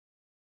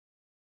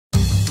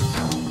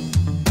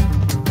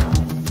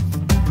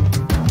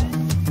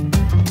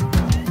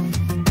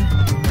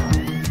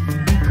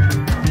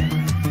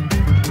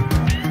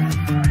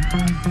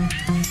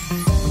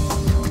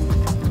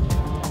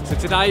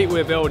Today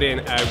we're building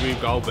a Rube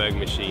Goldberg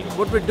machine.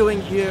 What we're doing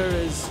here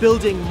is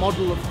building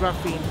model of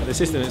graphene. The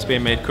system that's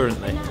being made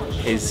currently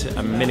is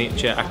a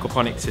miniature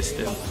aquaponic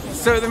system.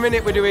 So at the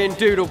minute we're doing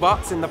doodle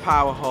bots in the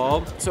power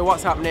hall. So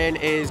what's happening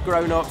is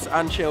grown-ups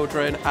and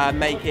children are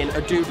making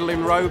a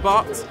doodling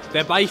robot.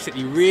 They're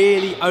basically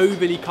really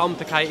overly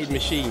complicated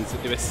machines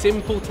that do a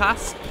simple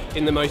task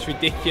in the most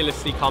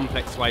ridiculously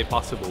complex way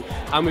possible.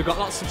 And we've got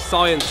lots of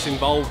science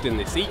involved in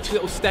this. Each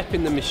little step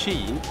in the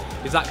machine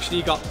has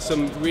actually got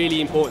some really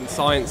important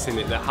science in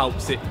it that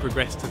helps it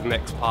progress to the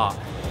next part.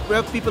 We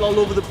have people all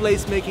over the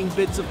place making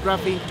bits of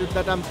graphene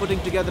that I'm putting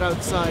together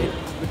outside.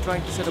 We're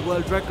trying to set a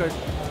world record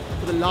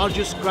for the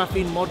largest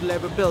graphene model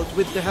ever built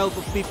with the help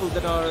of people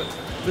that are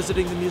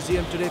visiting the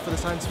museum today for the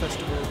Science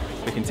Festival.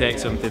 We can take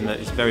something that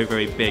is very,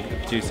 very big,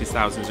 that produces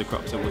thousands of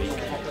crops a week,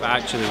 but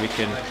actually we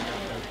can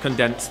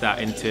condense that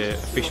into a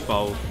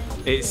fishbowl.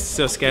 It's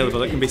so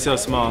scalable, it can be so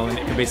small and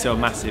it can be so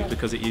massive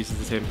because it uses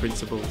the same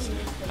principles.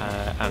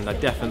 And I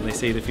definitely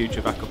see the future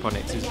of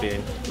aquaponics as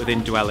being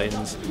within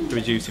dwellings,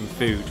 producing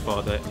food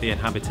for the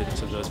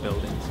inhabitants of those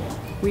buildings.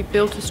 We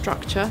built a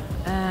structure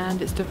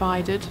and it's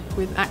divided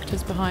with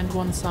actors behind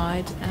one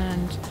side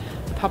and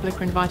the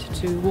public are invited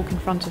to walk in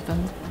front of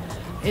them.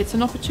 It's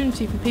an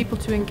opportunity for people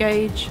to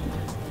engage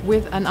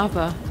with an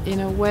other in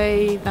a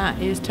way that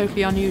is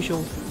totally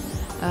unusual,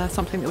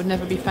 something that would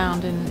never be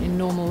found in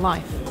normal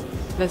life.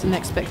 There's an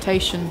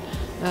expectation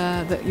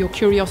that your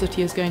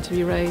curiosity is going to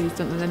be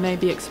raised and that there may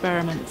be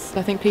experiments.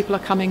 I think people are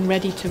coming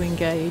ready to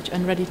engage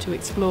and ready to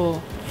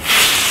explore.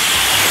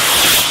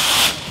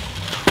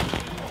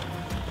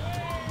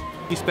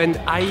 You spend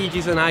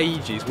ages and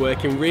ages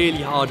working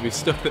really hard with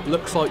stuff that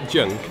looks like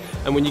junk,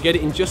 and when you get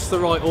it in just the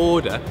right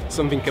order,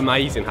 something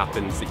amazing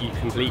happens that you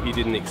completely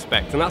didn't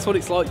expect. And that's what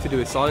it's like to do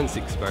a science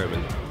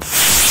experiment.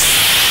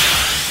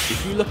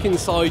 If you look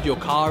inside your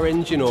car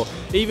engine or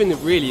even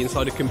really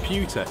inside a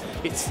computer,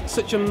 it's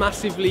such a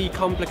massively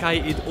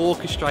complicated,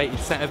 orchestrated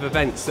set of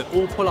events that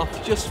all pull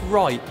off just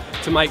right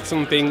to make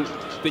something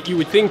that you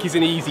would think is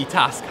an easy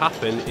task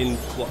happen in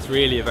what's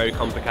really a very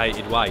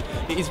complicated way.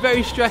 It is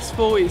very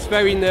stressful, it's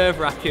very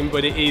nerve-wracking,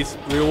 but it is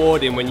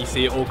rewarding when you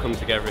see it all come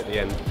together at the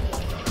end.